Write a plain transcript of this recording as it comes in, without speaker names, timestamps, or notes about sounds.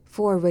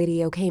For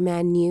Radio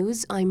Cayman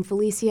News, I'm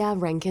Felicia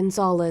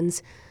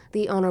Rankin-Solins.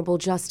 The Honorable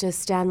Justice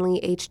Stanley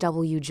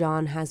H.W.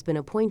 John has been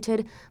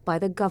appointed by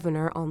the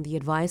Governor on the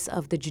advice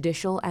of the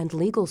Judicial and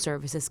Legal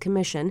Services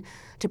Commission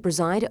to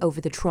preside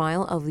over the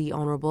trial of the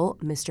Honorable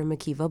Mr.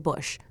 Mkiva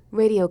Bush.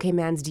 Radio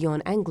Cayman's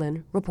Dion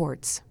Anglin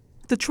reports.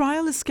 The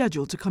trial is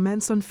scheduled to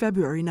commence on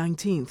February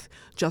 19th.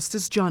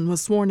 Justice John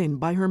was sworn in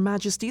by Her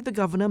Majesty the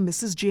Governor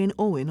Mrs. Jane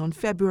Owen on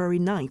February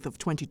 9th of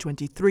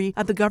 2023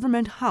 at the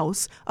Government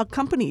House,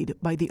 accompanied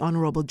by the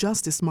Honorable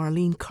Justice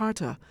Marlene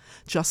Carter.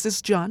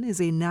 Justice John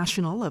is a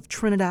national of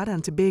Trinidad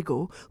and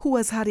Tobago who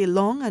has had a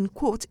long and,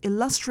 quote,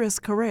 illustrious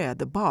career at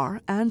the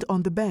bar and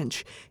on the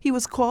bench. He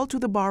was called to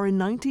the bar in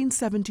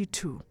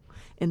 1972.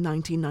 In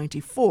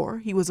 1994,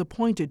 he was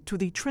appointed to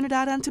the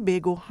Trinidad and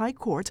Tobago High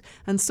Court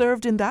and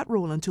served in that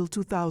role until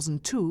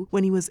 2002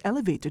 when he was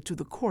elevated to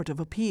the Court of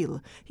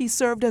Appeal. He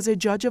served as a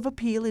judge of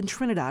appeal in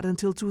Trinidad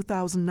until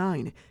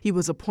 2009. He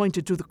was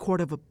appointed to the Court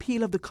of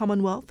Appeal of the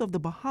Commonwealth of the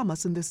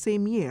Bahamas in the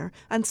same year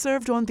and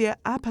served on their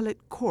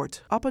appellate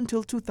court up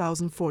until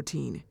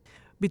 2014.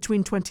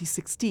 Between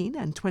 2016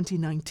 and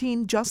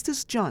 2019,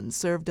 Justice John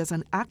served as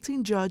an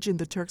acting judge in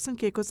the Turks and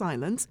Caicos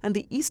Islands and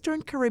the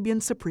Eastern Caribbean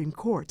Supreme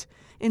Court.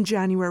 In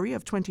January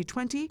of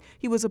 2020,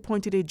 he was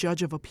appointed a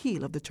judge of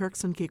appeal of the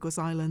Turks and Caicos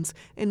Islands,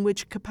 in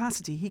which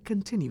capacity he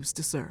continues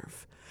to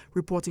serve.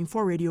 Reporting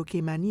for Radio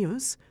Cayman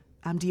News,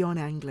 I'm Dion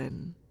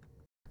Anglin.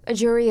 A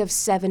jury of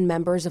 7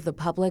 members of the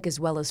public as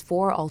well as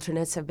 4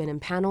 alternates have been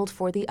impaneled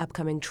for the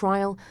upcoming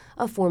trial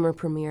of former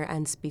Premier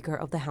and Speaker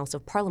of the House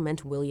of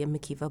Parliament William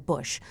Mkiva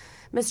Bush.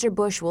 Mr.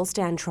 Bush will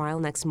stand trial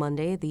next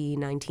Monday, the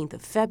 19th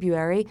of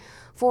February,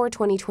 for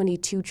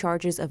 2022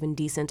 charges of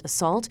indecent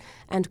assault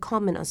and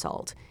common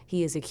assault.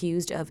 He is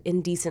accused of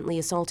indecently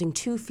assaulting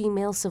 2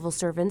 female civil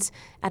servants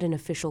at an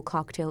official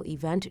cocktail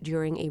event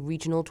during a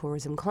regional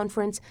tourism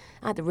conference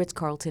at the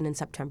Ritz-Carlton in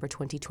September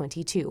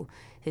 2022.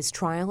 His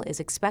trial is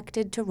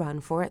expected to run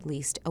for at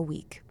least a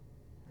week.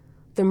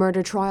 The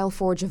murder trial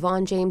for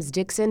Javon James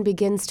Dixon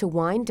begins to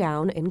wind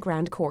down in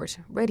Grand Court.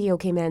 Radio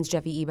Cayman's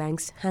Jeffy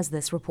Ebanks has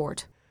this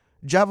report.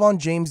 Javon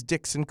James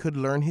Dixon could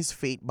learn his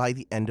fate by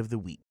the end of the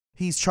week.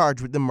 He's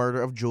charged with the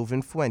murder of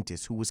Joven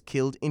Fuentes, who was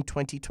killed in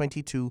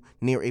 2022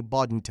 near a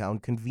Bordentown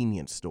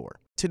convenience store.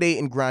 Today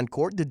in Grand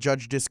Court, the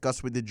judge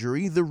discussed with the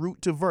jury the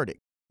route to verdict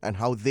and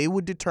how they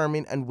would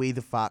determine and weigh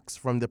the facts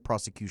from the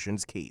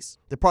prosecution's case.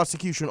 The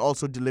prosecution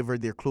also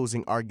delivered their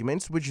closing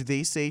arguments, which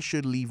they say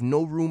should leave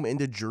no room in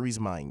the jury's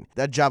mind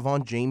that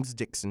Javon James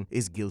Dixon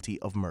is guilty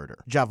of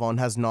murder. Javon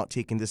has not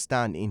taken the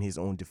stand in his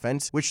own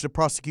defense, which the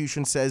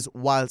prosecution says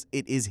whilst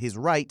it is his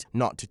right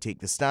not to take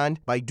the stand,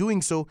 by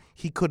doing so,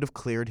 he could have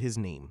cleared his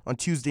name. On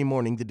Tuesday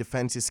morning, the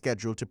defense is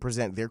scheduled to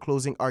present their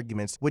closing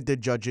arguments with the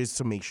judge's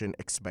summation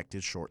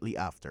expected shortly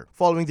after.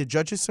 Following the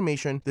judge's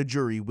summation, the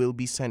jury will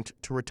be sent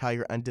to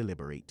retire and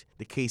deliberate.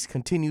 The case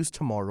continues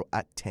tomorrow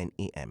at 10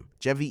 a.m.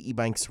 Jeffy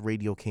Ebanks,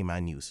 Radio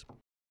Cayman News.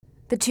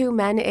 The 2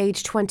 men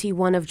aged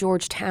 21 of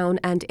Georgetown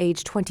and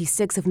aged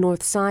 26 of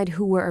Northside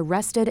who were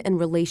arrested in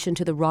relation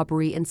to the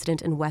robbery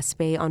incident in West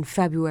Bay on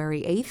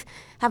February 8th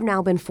have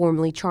now been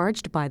formally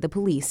charged by the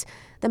police.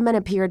 The men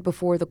appeared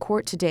before the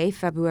court today,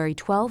 February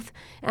 12th,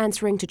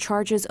 answering to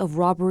charges of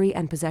robbery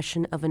and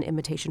possession of an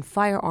imitation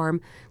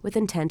firearm with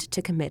intent to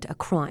commit a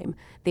crime.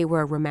 They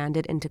were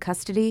remanded into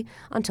custody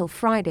until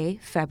Friday,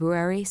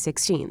 February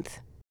 16th.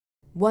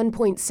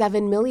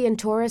 1.7 million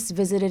tourists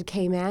visited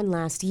Cayman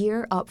last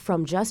year, up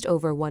from just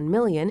over 1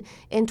 million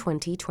in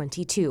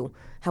 2022.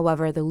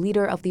 However, the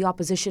leader of the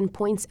opposition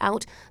points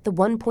out the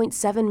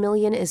 1.7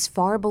 million is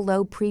far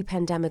below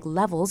pre-pandemic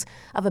levels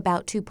of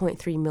about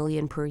 2.3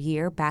 million per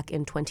year back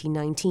in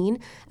 2019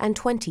 and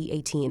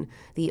 2018.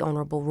 The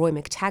Honorable Roy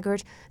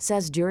McTaggart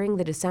says during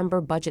the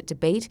December budget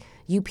debate,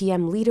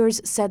 UPM leaders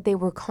said they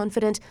were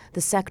confident the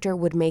sector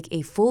would make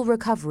a full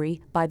recovery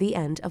by the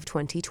end of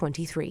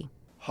 2023.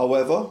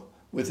 However,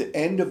 with the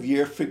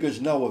end-of-year figures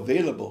now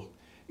available,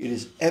 it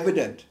is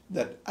evident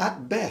that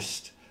at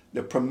best,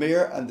 the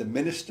Premier and the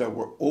Minister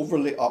were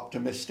overly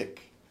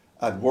optimistic.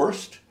 At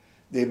worst,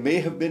 they may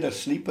have been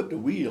asleep at the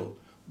wheel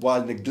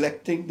while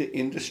neglecting the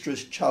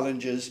industry's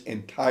challenges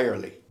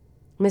entirely.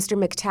 Mr.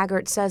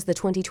 McTaggart says the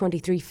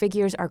 2023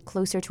 figures are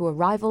closer to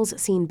arrivals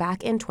seen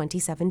back in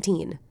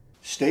 2017.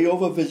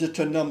 Stayover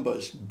visitor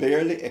numbers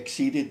barely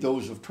exceeded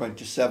those of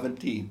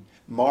 2017,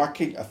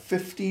 marking a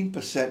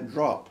 15%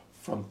 drop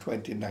from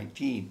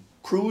 2019.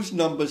 Cruise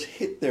numbers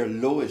hit their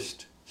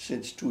lowest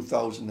since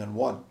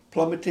 2001,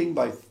 plummeting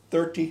by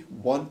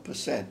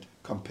 31%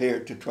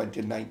 compared to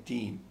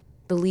 2019.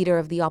 The leader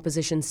of the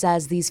opposition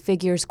says these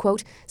figures,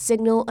 quote,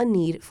 signal a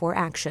need for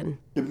action.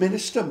 The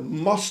minister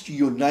must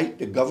unite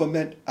the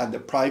government and the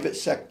private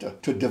sector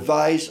to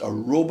devise a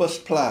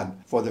robust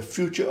plan for the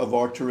future of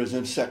our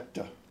tourism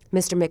sector.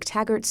 Mr.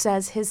 McTaggart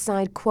says his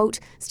side, quote,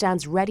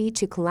 stands ready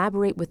to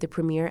collaborate with the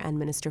Premier and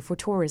Minister for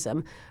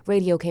Tourism.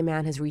 Radio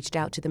Cayman has reached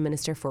out to the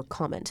Minister for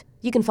comment.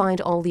 You can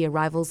find all the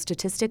arrival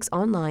statistics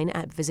online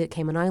at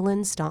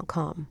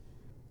visitcaymanislands.com.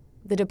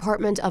 The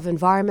Department of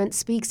Environment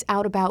speaks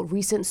out about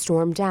recent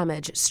storm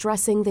damage,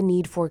 stressing the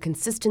need for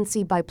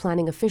consistency by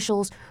planning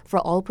officials for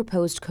all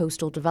proposed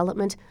coastal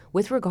development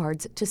with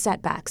regards to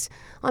setbacks.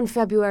 On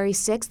February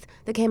 6th,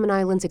 the Cayman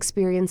Islands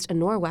experienced a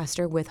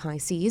nor'wester with high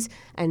seas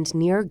and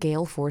near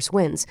gale force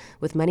winds,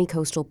 with many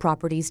coastal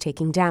properties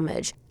taking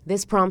damage.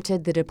 This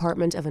prompted the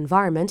Department of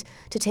Environment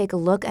to take a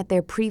look at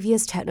their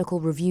previous technical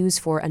reviews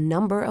for a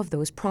number of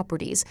those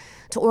properties.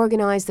 To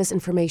organize this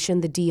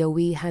information, the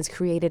DOE has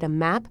created a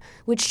map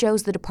which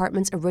shows the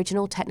department's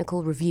original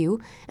technical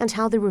review and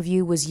how the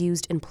review was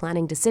used in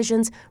planning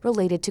decisions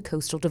related to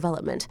coastal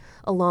development.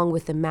 Along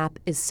with the map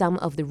is some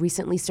of the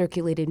recently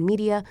circulated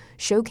media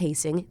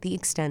showcasing the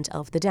extent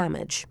of the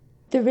damage.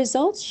 The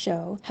results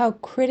show how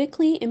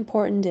critically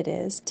important it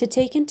is to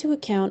take into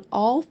account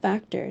all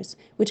factors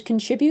which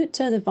contribute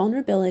to the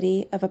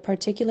vulnerability of a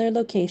particular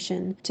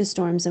location to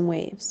storms and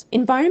waves.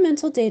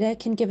 Environmental data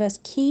can give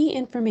us key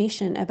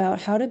information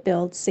about how to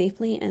build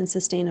safely and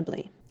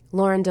sustainably.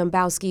 Lauren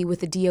Dombowski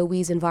with the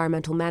DOE's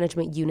Environmental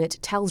Management Unit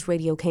tells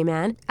Radio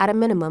Cayman, at a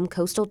minimum,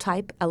 coastal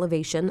type,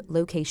 elevation,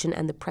 location,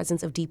 and the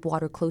presence of deep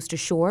water close to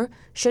shore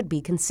should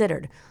be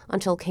considered,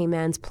 until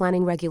Cayman's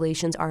planning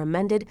regulations are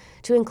amended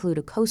to include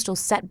a coastal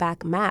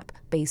setback map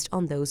based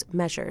on those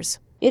measures.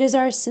 It is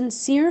our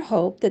sincere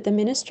hope that the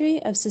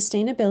Ministry of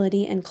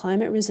Sustainability and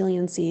Climate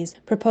Resiliency's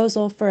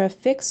proposal for a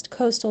fixed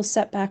coastal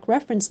setback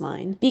reference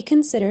line be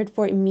considered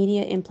for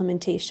immediate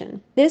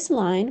implementation. This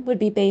line would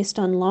be based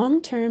on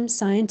long-term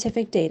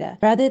scientific data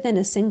rather than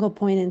a single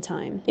point in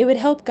time. It would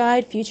help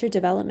guide future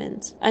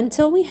development.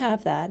 Until we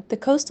have that, the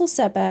coastal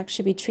setback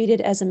should be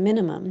treated as a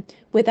minimum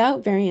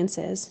without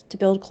variances to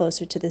build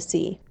closer to the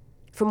sea.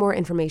 For more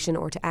information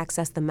or to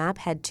access the map,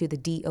 head to the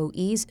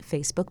DOE's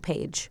Facebook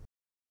page.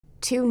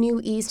 2 new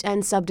East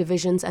End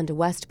subdivisions and a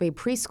West Bay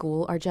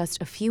preschool are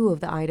just a few of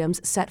the items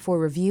set for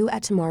review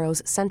at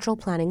tomorrow's Central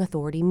Planning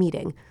Authority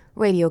meeting.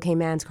 Radio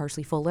Cayman's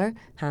Carsley Fuller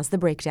has the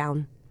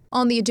breakdown.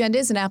 On the agenda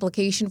is an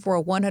application for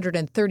a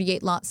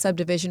 138-lot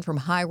subdivision from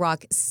High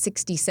Rock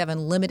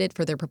 67 Limited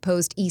for their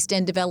proposed East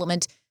End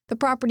development. The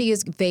property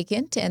is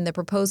vacant, and the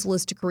proposal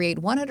is to create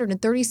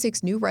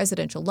 136 new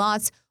residential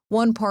lots,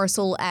 1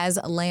 parcel as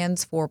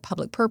lands for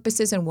public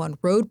purposes, and 1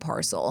 road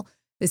parcel.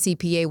 The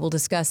CPA will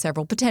discuss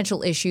several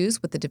potential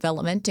issues with the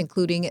development,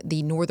 including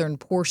the northern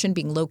portion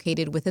being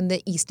located within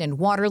the East End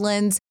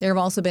waterlands. There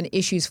have also been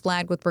issues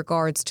flagged with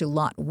regards to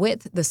lot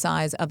width, the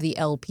size of the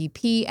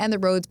LPP, and the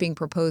roads being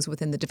proposed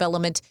within the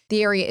development.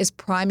 The area is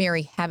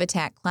primary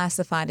habitat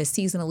classified as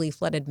seasonally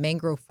flooded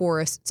mangrove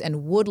forests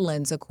and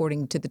woodlands,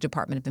 according to the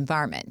Department of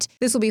Environment.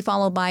 This will be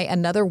followed by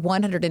another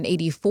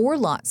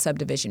 184-lot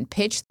subdivision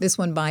pitch, this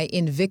one by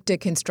Invicta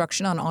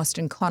Construction on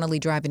Austin Connolly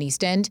Drive in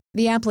East End.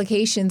 The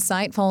application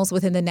site falls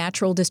within the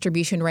natural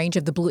distribution range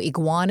of the blue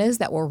iguanas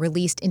that were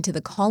released into the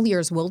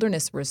Colliers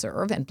Wilderness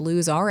Reserve, and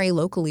blues are a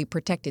locally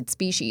protected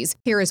species.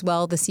 Here as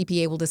well, the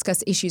CPA will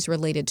discuss issues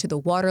related to the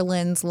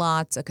waterlands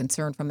lots, a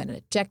concern from an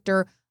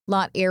ejector,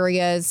 lot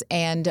areas,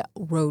 and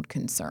road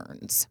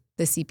concerns.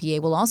 The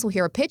CPA will also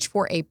hear a pitch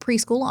for a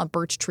preschool on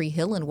Birch Tree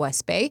Hill in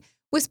West Bay,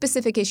 with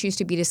specific issues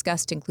to be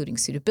discussed, including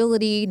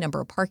suitability, number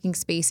of parking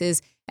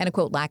spaces, and a,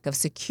 quote, lack of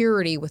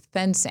security with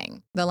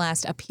fencing. The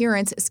last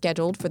appearance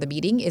scheduled for the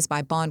meeting is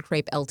by Bond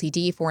Crepe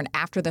Ltd. for an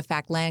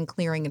after-the-fact land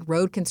clearing and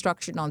road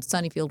construction on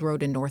Sunnyfield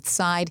Road in North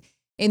Side.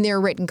 In their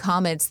written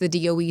comments, the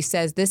DOE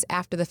says this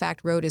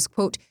after-the-fact road is,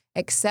 quote,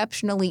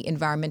 exceptionally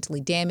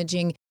environmentally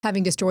damaging,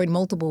 having destroyed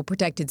multiple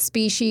protected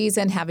species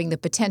and having the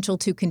potential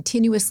to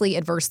continuously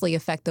adversely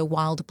affect the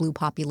wild blue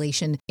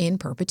population in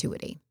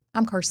perpetuity.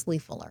 I'm Carsley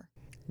Fuller.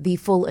 The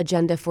full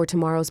agenda for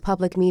tomorrow's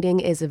public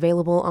meeting is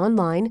available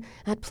online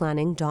at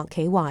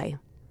planning.ky.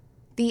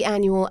 The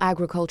annual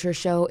agriculture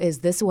show is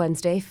this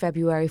Wednesday,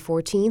 February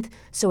 14th,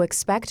 so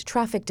expect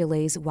traffic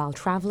delays while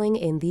traveling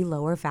in the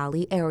Lower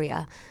Valley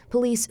area.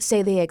 Police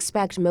say they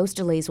expect most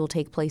delays will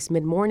take place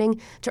mid-morning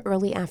to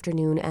early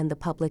afternoon, and the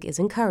public is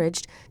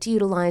encouraged to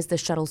utilize the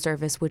shuttle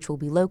service, which will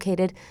be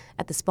located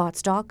at the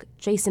Spots Dock,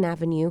 Jason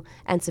Avenue,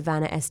 and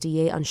Savannah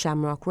SDA on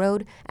Shamrock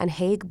Road, and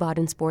Hague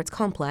Baden Sports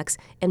Complex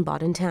in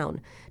Baden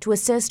Town. To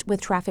assist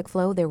with traffic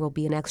flow, there will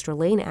be an extra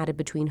lane added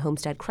between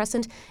Homestead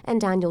Crescent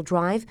and Daniel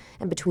Drive,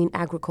 and between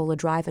Agricola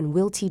Drive and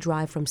Wilty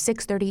Drive from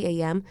 6:30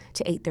 a.m.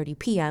 to 8:30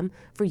 p.m.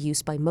 for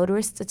use by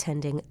motorists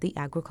attending the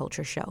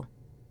agriculture show.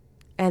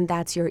 And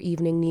that's your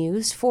evening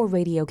news for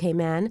Radio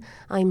Cayman.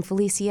 I'm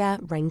Felicia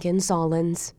Rankin-Solins.